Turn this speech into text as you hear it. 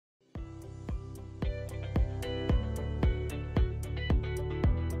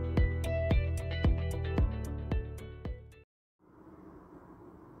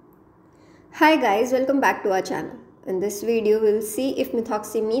Hi guys, welcome back to our channel. In this video, we will see if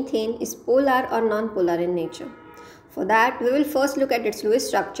methoxymethane is polar or non-polar in nature. For that, we will first look at its Lewis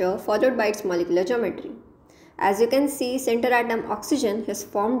structure followed by its molecular geometry. As you can see, center atom oxygen has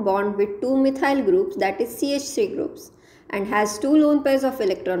formed bond with two methyl groups, that is CH3 groups, and has two lone pairs of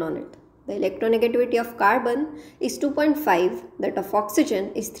electron on it. The electronegativity of carbon is 2.5, that of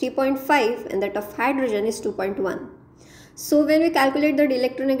oxygen is 3.5 and that of hydrogen is 2.1. So when we calculate the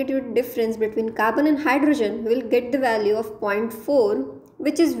electronegativity difference between carbon and hydrogen, we will get the value of 0.4,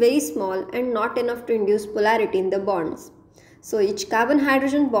 which is very small and not enough to induce polarity in the bonds. So each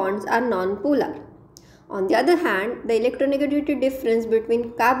carbon-hydrogen bonds are non-polar. On the other hand, the electronegativity difference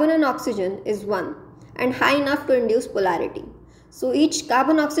between carbon and oxygen is 1 and high enough to induce polarity. So each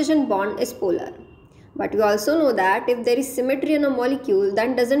carbon-oxygen bond is polar. But we also know that if there is symmetry in a molecule,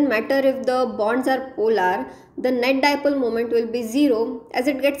 then doesn't matter if the bonds are polar, the net dipole moment will be 0 as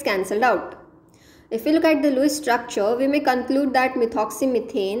it gets cancelled out. If we look at the Lewis structure, we may conclude that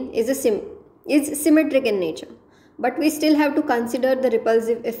methoxymethane is symmetric in nature. But we still have to consider the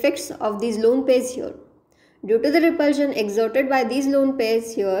repulsive effects of these lone pairs here. Due to the repulsion exerted by these lone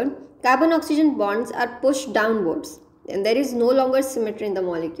pairs here, carbon-oxygen bonds are pushed downwards and there is no longer symmetry in the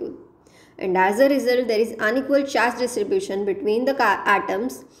molecule. And as a result, there is unequal charge distribution between the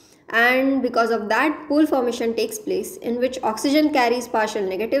atoms, and because of that, pole formation takes place in which oxygen carries partial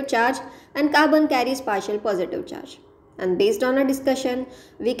negative charge and carbon carries partial positive charge. And based on our discussion,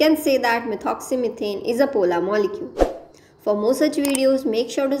 we can say that methoxymethane is a polar molecule. For more such videos, make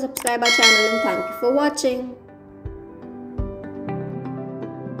sure to subscribe our channel and thank you for watching.